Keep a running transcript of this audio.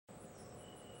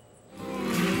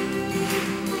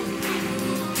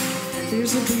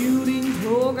There's a building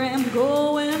program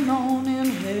going on in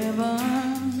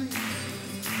heaven.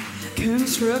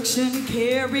 Construction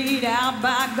carried out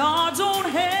by God's own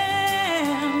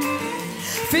hand.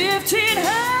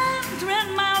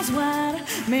 1,500 miles wide,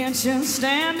 mansions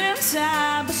standing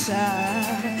side by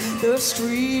side. The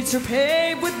streets are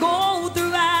paved with gold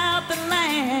throughout the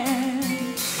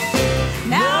land.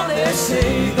 Now they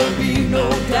say there'll be no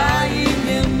dying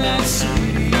in that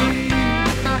city.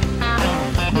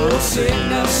 No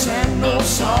sickness and no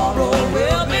sorrow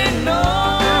will be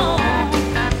known.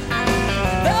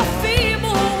 The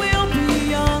feeble will be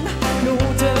young, no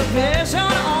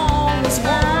division, always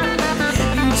one.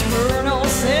 Eternal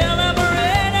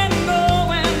celebrating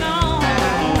going on.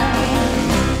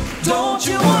 Don't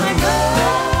you wanna go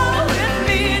with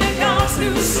me to God's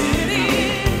new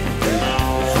city?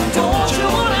 Don't you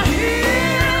wanna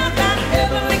hear that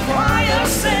heavenly choir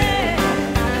sing?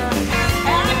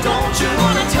 And don't you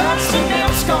wanna touch the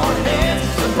nail-scarred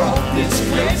hands that brought this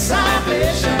great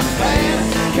salvation plan?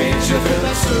 Can't you feel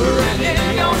the stirring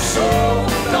in your soul?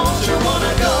 Don't you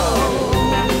wanna go?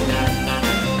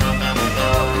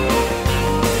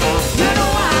 You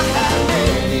know I have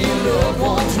many loved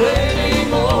ones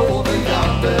waiting over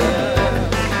yonder,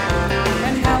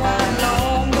 and how I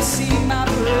long to see my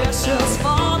precious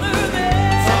Father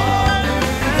there.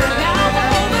 Now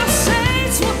all the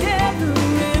saints will gather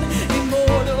in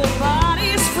immortal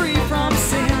bodies free from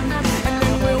sin, and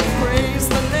then we'll praise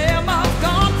the Lamb of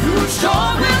God whose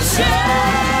joy will share.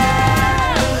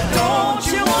 Don't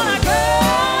you wanna go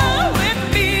with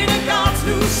me to God's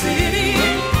new city?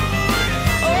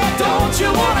 Oh, don't you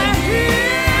wanna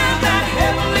hear that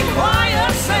heavenly choir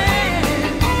sing?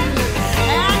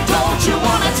 And don't you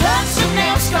wanna touch the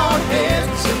nail-scarred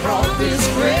heads that brought this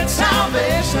great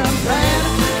salvation plan?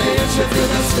 Can't you feel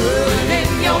the stirring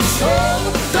in your soul?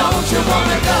 Don't you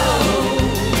wanna go?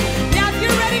 Now if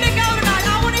you're ready to go tonight,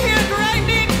 I wanna hear a great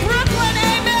big Brooklyn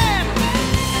amen.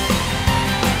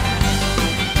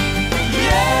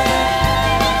 Yeah,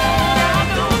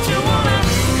 don't you wanna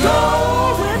go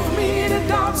with me to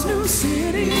God's new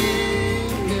city?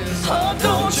 Oh,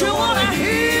 don't you wanna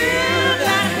hear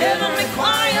that heavenly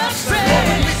choir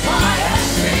sing?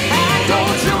 And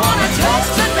don't you wanna touch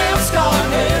the nail-scarred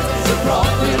heads that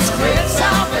brought this great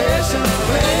salvation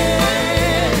plan?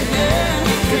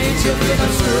 Can't you feel the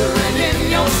stirring in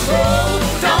your soul?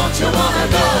 Don't you wanna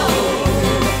go?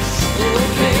 Oh,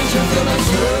 can't you feel the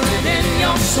stirring in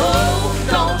your soul?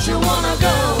 Don't you wanna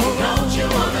go? Don't you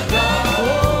wanna go?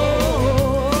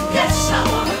 Oh, yes, I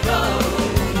wanna go.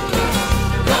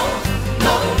 Go,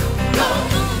 go, go,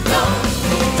 go.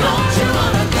 Don't you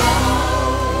wanna go?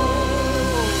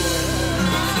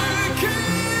 I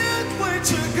can't wait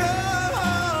to go.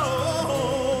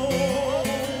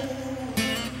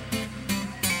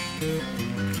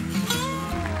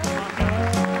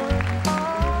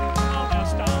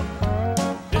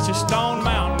 This is Stone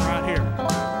Mountain right here.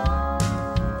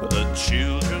 The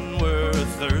children were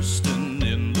thirsting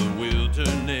in the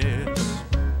wilderness,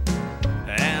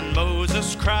 and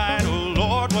Moses cried, "Oh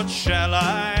Lord, what shall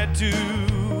I do?"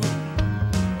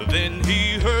 Then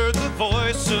he heard the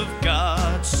voice of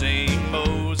God saying,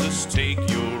 "Moses, take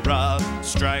your rod,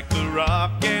 strike the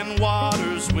rock, and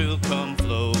waters will come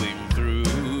flowing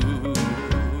through.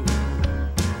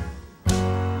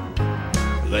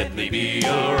 Let me be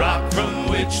a rock from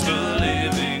which the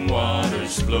living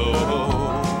waters flow.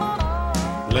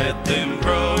 Let them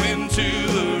grow into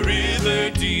a river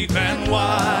deep and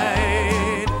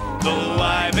wide. Though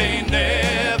I may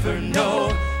never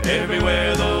know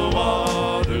everywhere the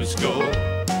waters go,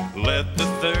 let the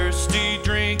thirsty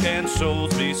drink and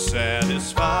souls be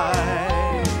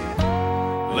satisfied.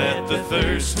 Let the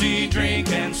thirsty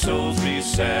drink and souls be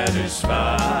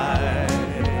satisfied."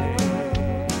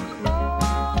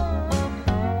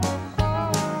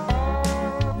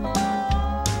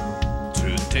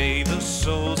 Today the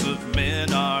souls of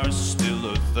men are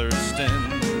still a-thirsting.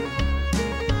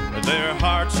 Their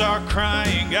hearts are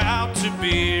crying out to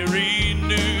be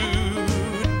renewed.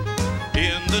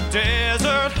 In the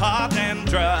desert, hot and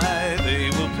dry, they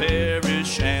will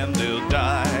perish and they'll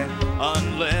die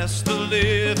unless the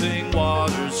living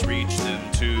waters reach them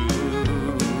too.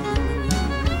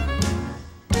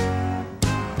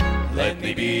 Let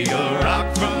me be a rock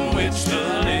from which the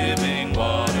living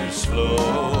waters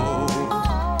flow.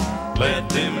 Let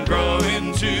them grow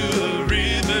into a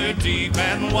river deep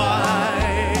and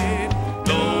wide.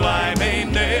 Though I may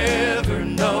never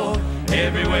know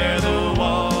everywhere the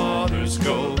waters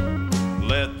go,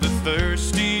 let the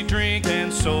thirsty drink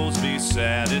and souls be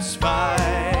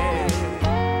satisfied.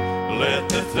 Let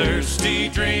the thirsty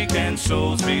drink and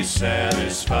souls be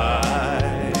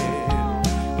satisfied.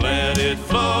 Let it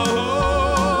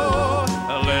flow,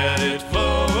 let it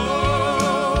flow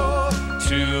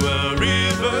to a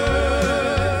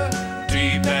river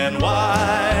deep and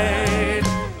wide.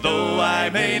 Though I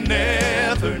may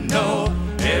never know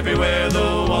everywhere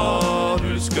the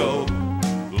waters go,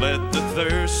 let the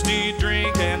thirsty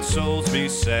drink and souls be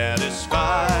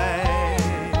satisfied.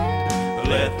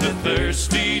 Let the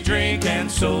thirsty drink and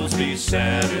souls be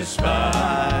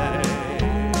satisfied.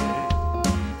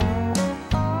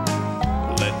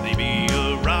 Let me be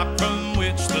a rock from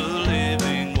which the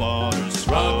living waters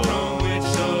flow. Rock from which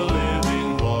the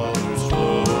living waters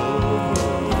flow.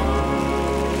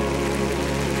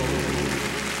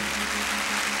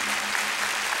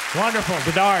 Wonderful,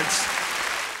 the darts.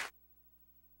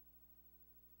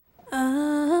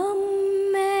 Amazing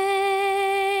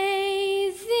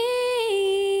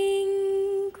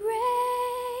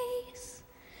grace,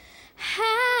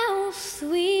 how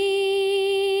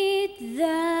sweet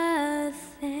the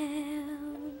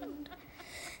sound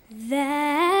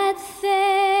that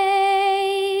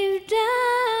saved a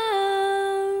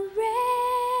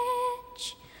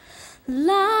wretch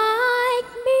like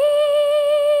me.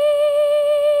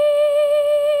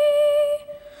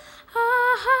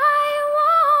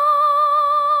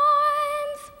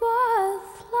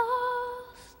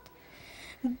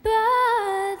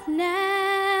 But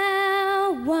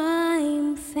now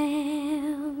I'm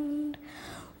found,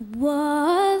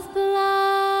 was blind,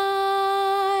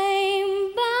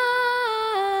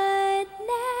 but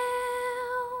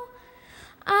now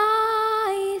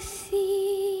I see.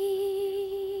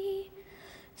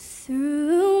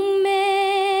 Through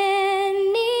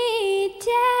many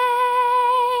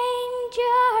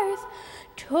dangers,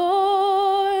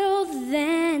 toils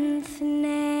and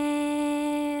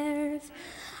snares,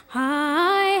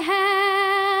 I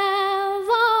have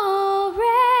already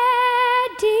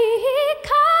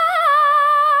come.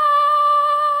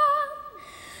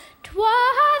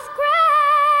 'Twas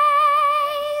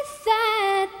grace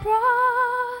that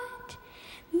brought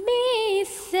me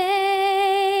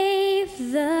safe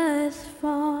thus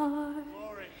far,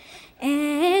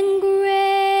 and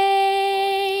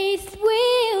grace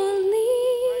will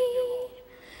lead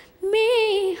me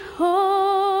home.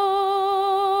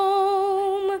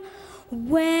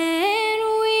 When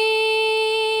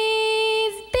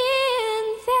we've been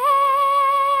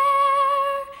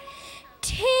there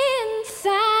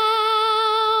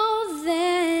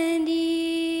 10,000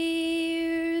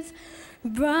 years,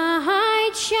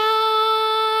 bright shining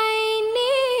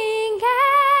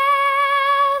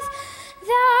as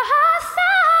the sun,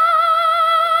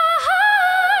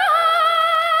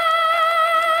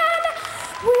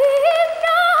 we've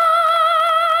no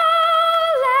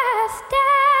last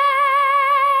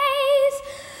days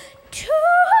to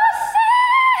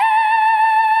sing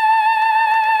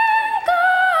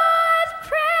God's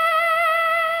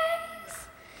praise.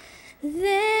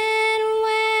 Then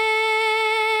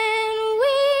when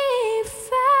we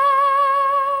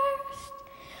first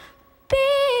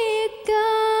begun.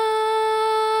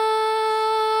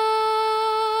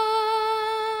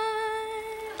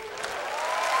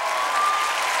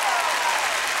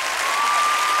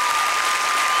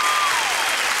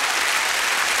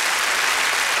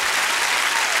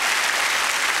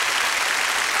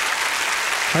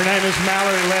 Her name is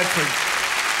Mallory Ledford.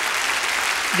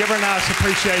 Give her a nice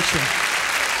appreciation.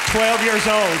 12 years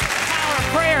old. Power of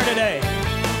prayer today.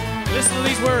 Listen to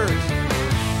these words.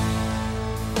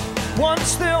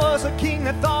 Once there was a king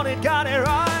that thought he'd got it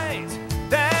right.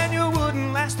 Daniel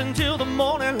wouldn't last until the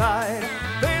morning light.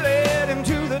 They led him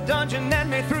to the dungeon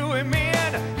and they threw him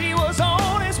in. He was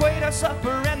on his way to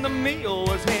supper and the meal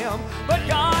was him. But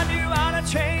God knew how to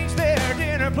change their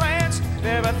dinner plans.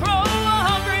 Never throw a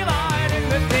hungry lion in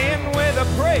the den with a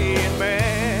praying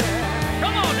man.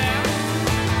 Come on now.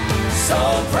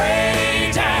 So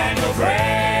pray, Daniel,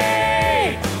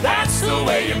 pray. That's the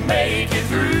way you make it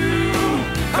through.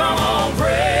 Come on,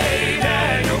 pray,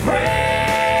 Daniel,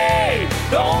 pray.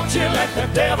 Don't you let the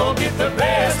devil get the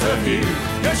best of you.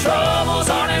 Your troubles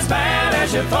aren't as bad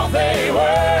as you thought they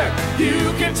were.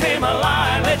 You can tame a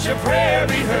lion, let your prayer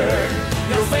be heard.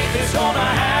 Your faith is gonna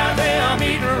have them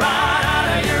eating right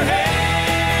out of your hands.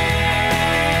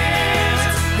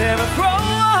 Never throw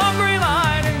a hungry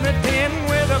lion in the den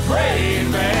with a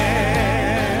praying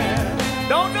man.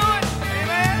 Don't do it,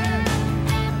 amen.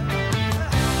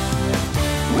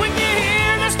 When you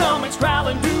hear the stomachs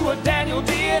growling, do what Daniel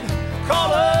did.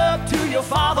 Call up to your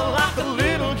father like a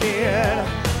little kid.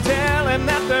 Tell him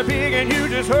that they're big and you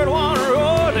just heard one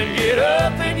roar. Then get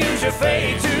up and use your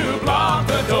faith to block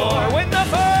the door. When the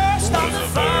first stops the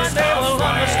fire, they will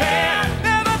understand.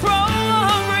 Never throw a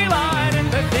hungry lion in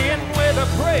the den with a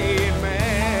prayer.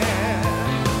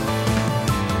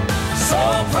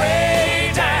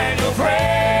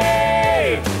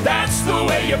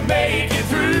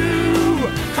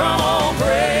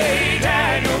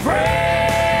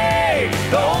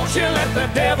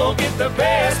 devil get the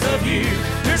best of you.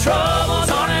 Your troubles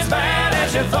aren't as bad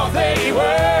as you thought they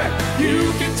were.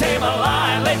 You can tame a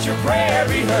lion, let your prayer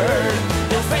be heard.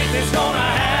 Your faith is gonna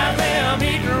have them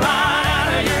eating right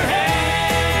out of your hands.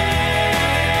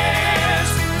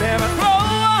 Never throw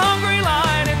a hungry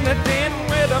lion in the den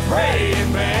with a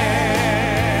praying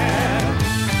man.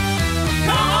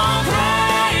 Come on,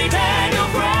 pray, Daniel,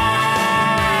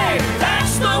 pray.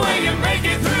 That's the way you make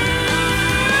it through.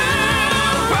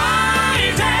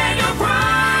 Pray, Daniel,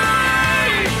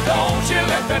 pray. Don't you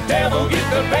let the devil get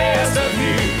the best of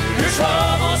you. Your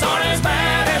troubles aren't as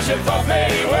bad as you thought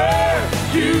they were.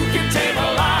 You can tame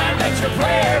a lion, let your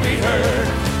prayer be heard.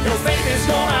 Your faith is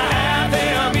gonna have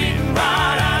them eating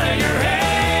right out of your hands.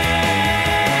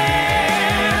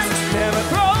 Never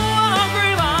throw a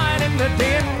hungry lion in the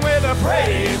den with a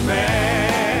praying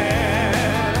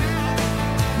man.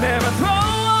 Never throw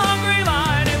a hungry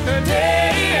lion in the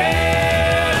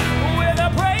den with a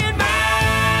praying man.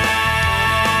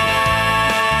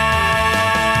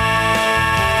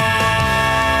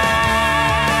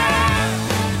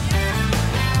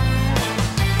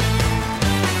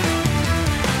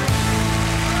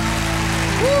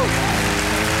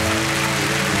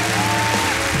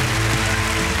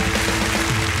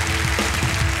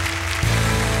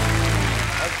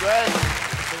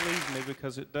 Believe me,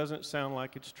 because it doesn't sound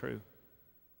like it's true.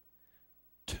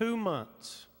 2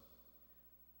 months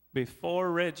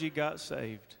before Reggie got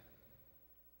saved,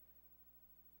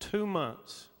 2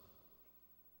 months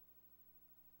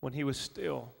when he was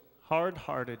still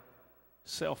hard-hearted,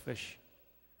 selfish,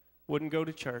 wouldn't go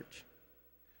to church,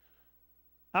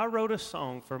 I wrote a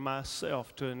song for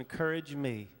myself to encourage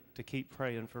me to keep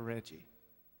praying for Reggie.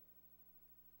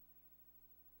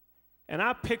 And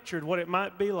I pictured what it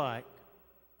might be like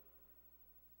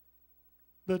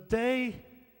the day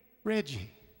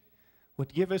Reggie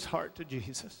would give his heart to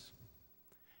Jesus.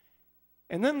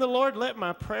 And then the Lord let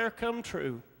my prayer come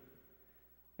true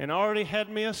and already had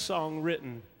me a song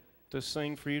written to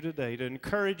sing for you today to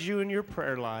encourage you in your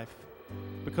prayer life.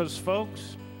 Because,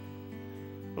 folks,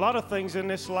 a lot of things in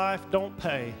this life don't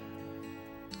pay.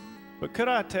 But could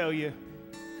I tell you,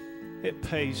 it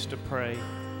pays to pray.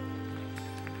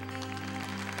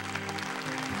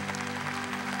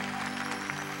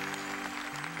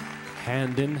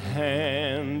 Hand in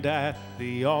hand at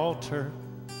the altar,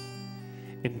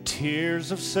 in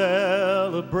tears of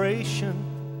celebration,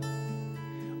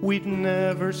 we'd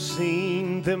never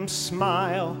seen them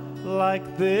smile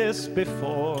like this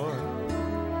before.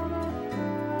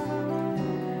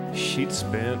 She'd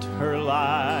spent her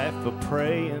life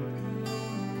a-praying,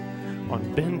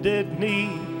 on bended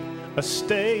knee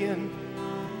a-staying,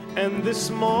 and this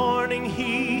morning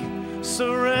he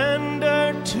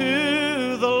surrendered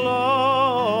to the Lord.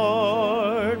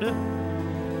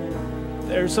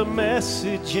 There's a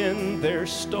message in their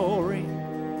story,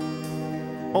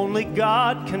 only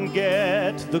God can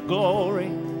get the glory.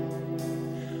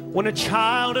 When a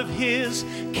child of His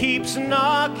keeps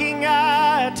knocking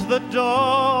at the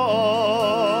door,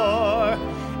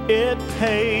 it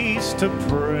pays to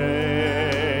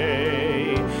pray.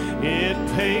 It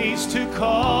pays to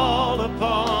call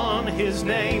upon His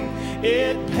name.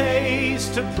 It pays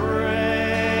to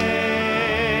pray.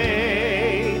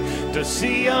 To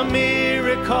see a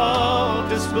miracle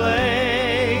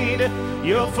displayed,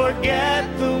 you'll forget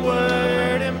the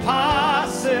word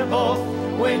impossible.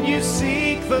 When you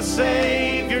seek the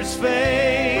Savior's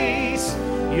face,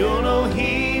 you'll know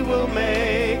He will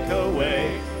make a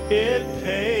way. It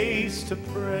pays to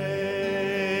pray.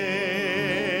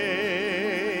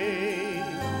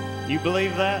 You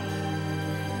believe that?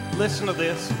 Listen to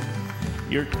this.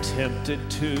 You're tempted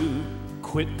to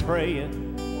quit praying.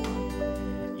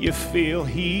 You feel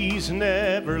He's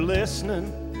never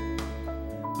listening.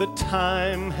 The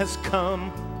time has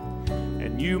come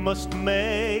and you must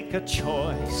make a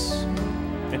choice.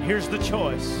 And here's the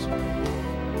choice.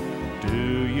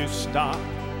 Do you stop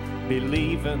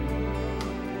believing?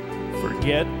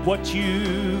 Forget what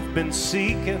you've been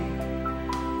seeking?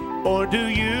 Or do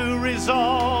you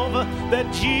resolve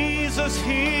that Jesus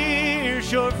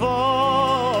hears your voice?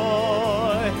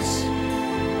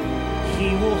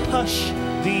 He will hush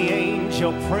the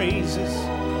angel praises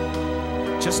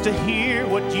just to hear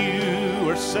what you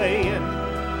are saying.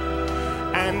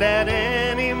 And at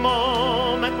any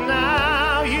moment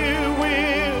now you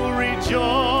will rejoice.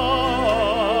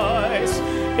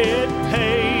 It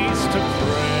pays to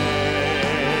pray.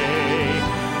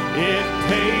 It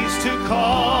pays to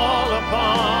call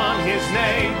upon His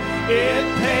name. It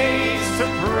pays to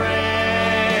pray.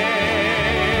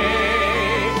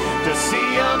 To see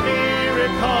a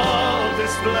miracle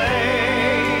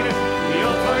displayed,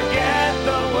 you'll forget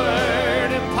the word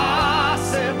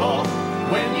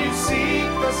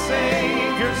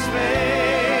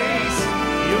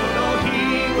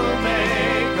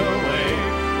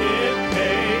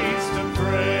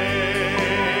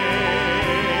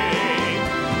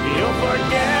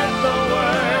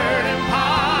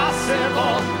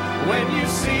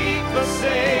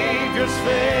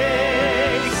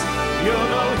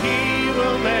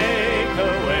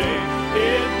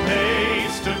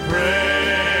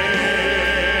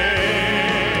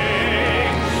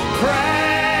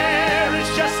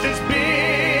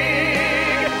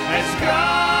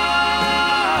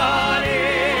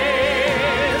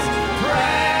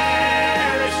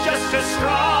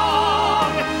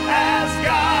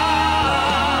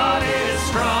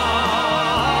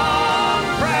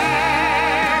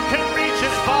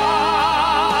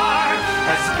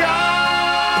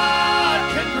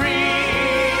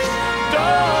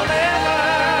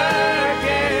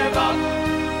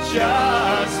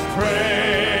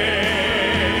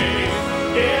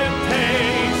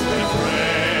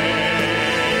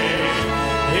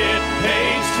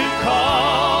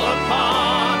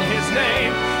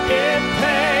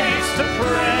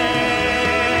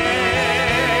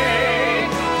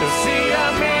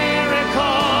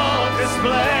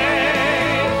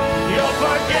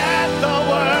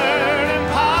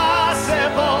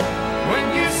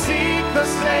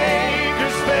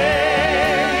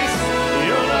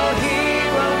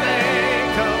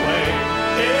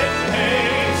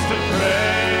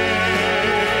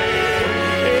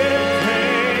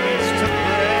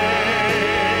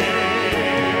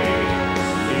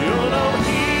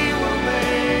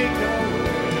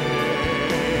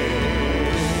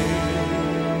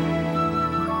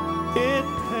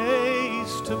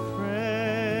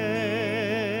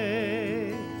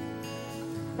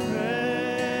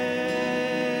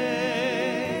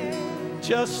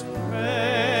just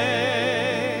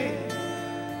pray.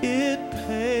 It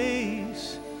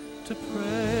pays to pray.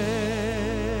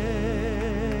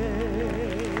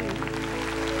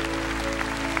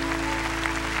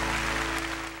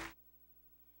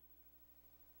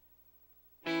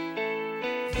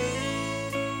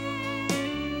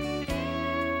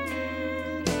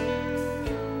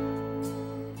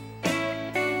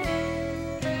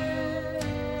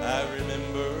 I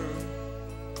remember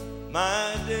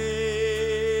my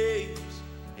days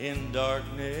in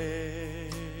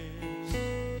darkness,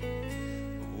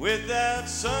 without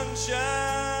sunshine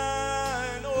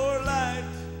or light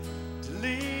to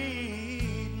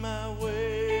lead my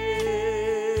way.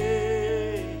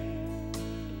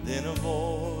 Then a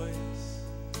voice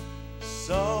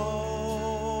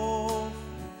softly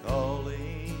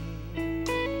calling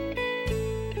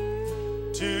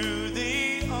to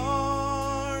the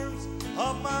arms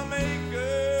of my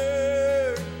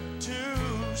Maker to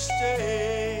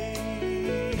stay.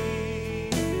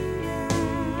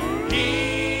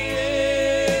 He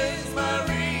is my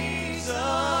reason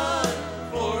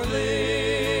for living.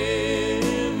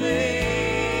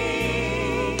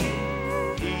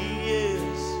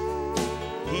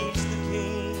 He's the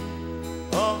King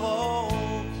of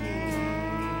all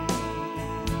kings.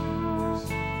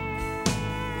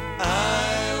 I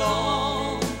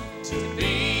long to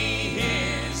be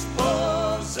His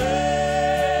possession.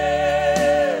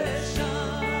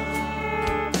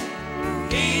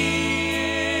 He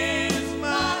is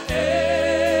my everything.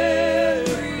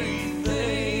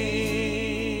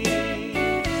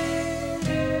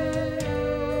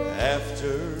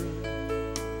 After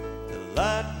the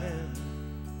lightning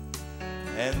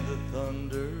and the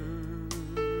thunder,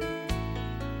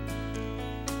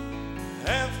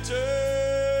 after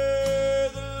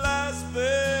the last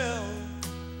bell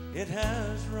it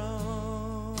has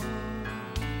rung,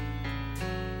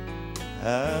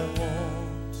 I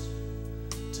want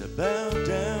to bow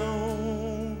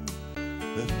down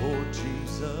before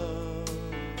Jesus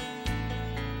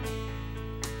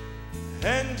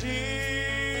and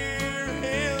hear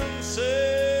Him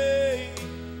say,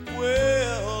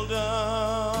 well done.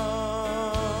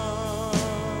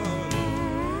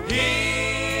 He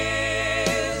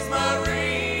is my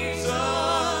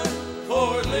reason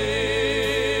for living.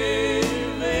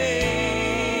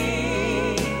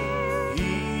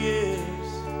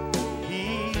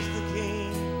 He's the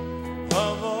King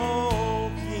of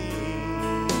all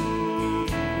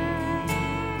kings.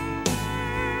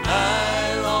 I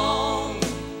long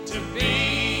to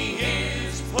be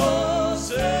His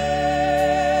possession.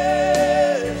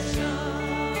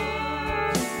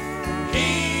 He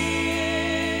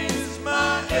is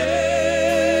my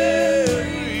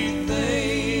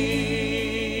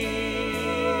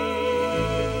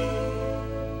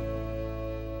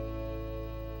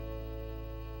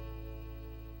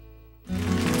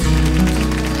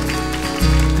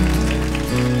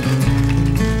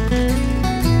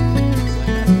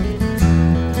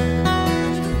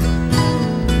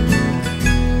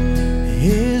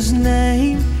His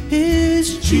name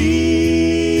is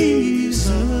Jesus,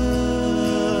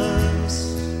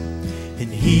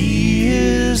 and He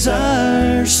is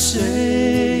our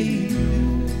Savior,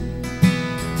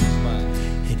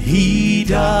 and He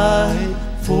died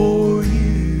for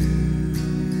you,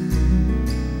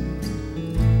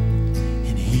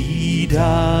 and He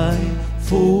died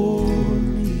for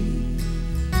me.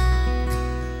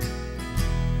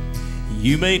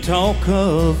 You may talk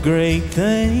of great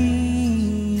things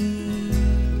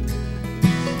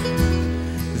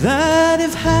that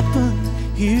have happened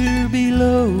here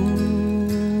below,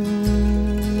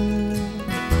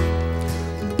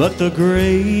 but the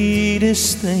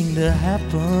greatest thing to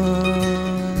happen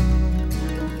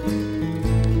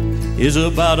is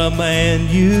about a man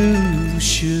you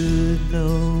should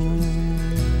know.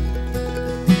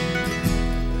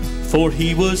 For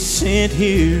He was sent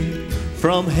here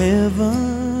from heaven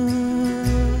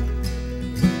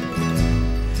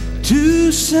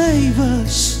to save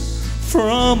us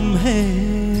from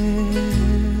hell.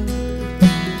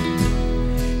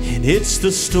 And it's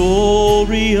the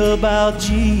story about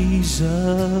Jesus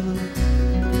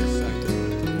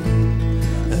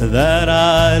that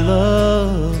I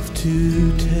love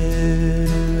to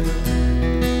tell.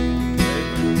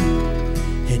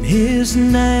 And His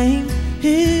name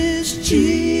is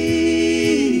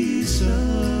Jesus,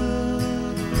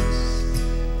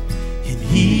 and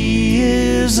He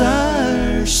is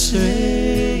our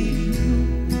Savior,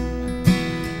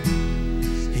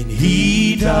 and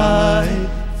He died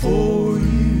for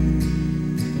you,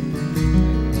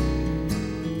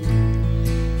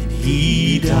 and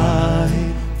He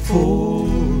died for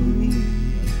me.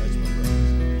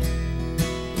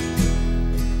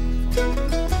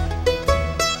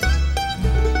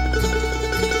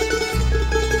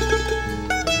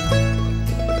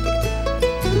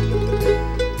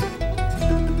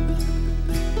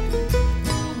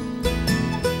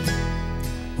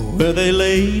 where they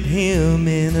laid him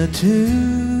in a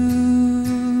tomb.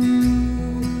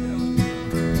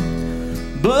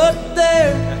 But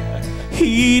there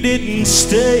he didn't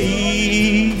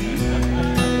stay,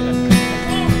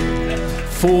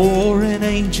 for an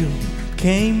angel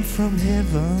came from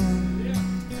heaven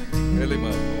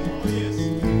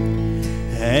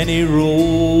and he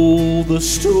rolled the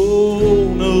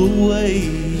stone away.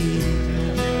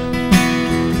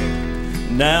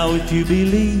 Now if you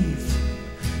believe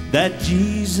that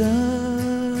Jesus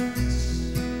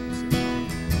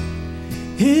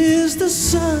is the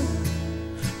Son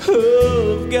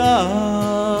of God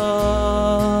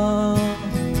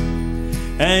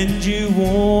and you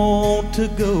want to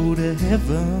go to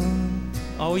heaven,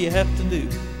 all you have to do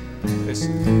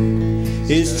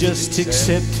is just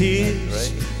accept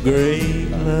His great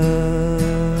love.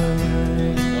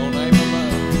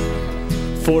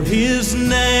 For His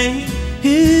name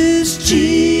is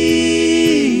Jesus,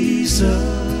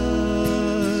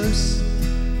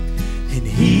 and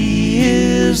He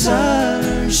is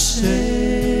our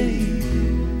Savior,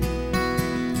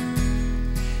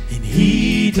 and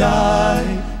He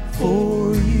died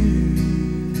for you,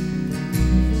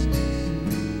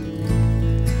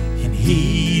 and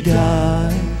He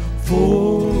died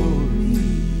for me.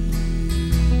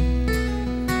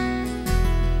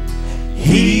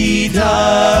 He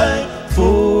died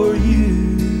for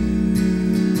you,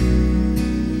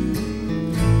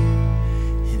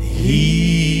 and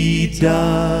He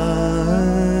died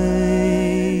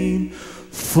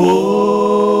for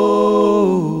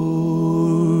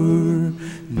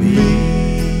me.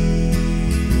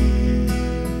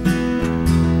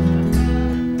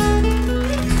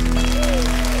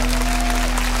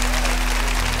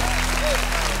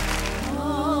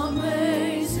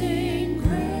 Amazing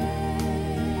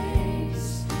grace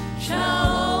shall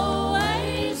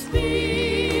always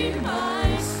be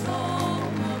my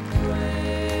song of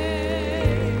praise,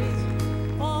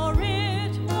 for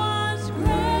it was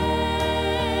grace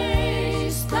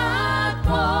that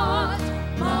bought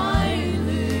my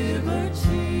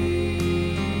liberty.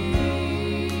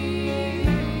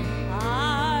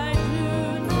 I do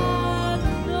not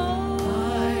know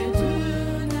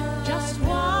just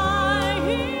why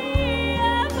He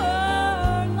ever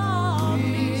loved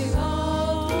me so.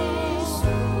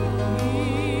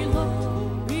 He looked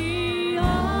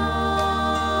beyond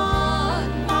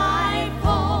my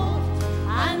fault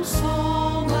and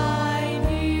saw my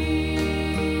need.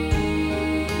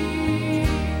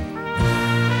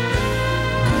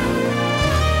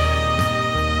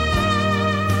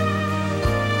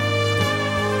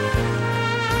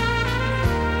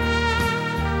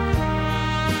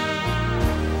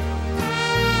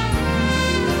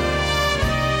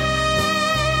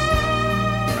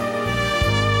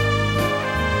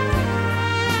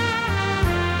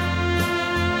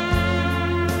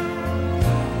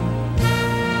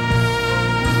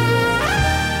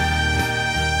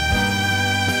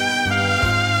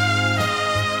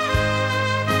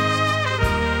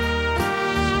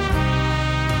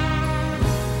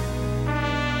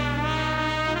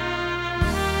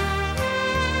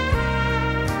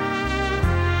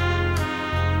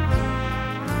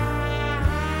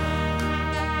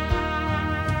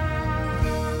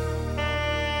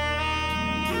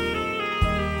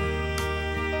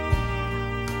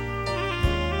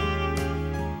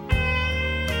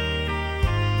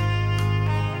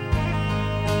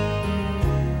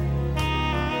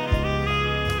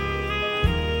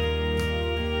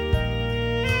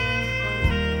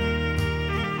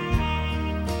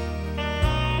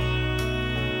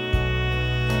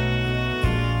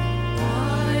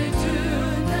 I do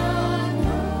not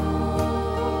know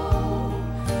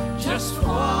just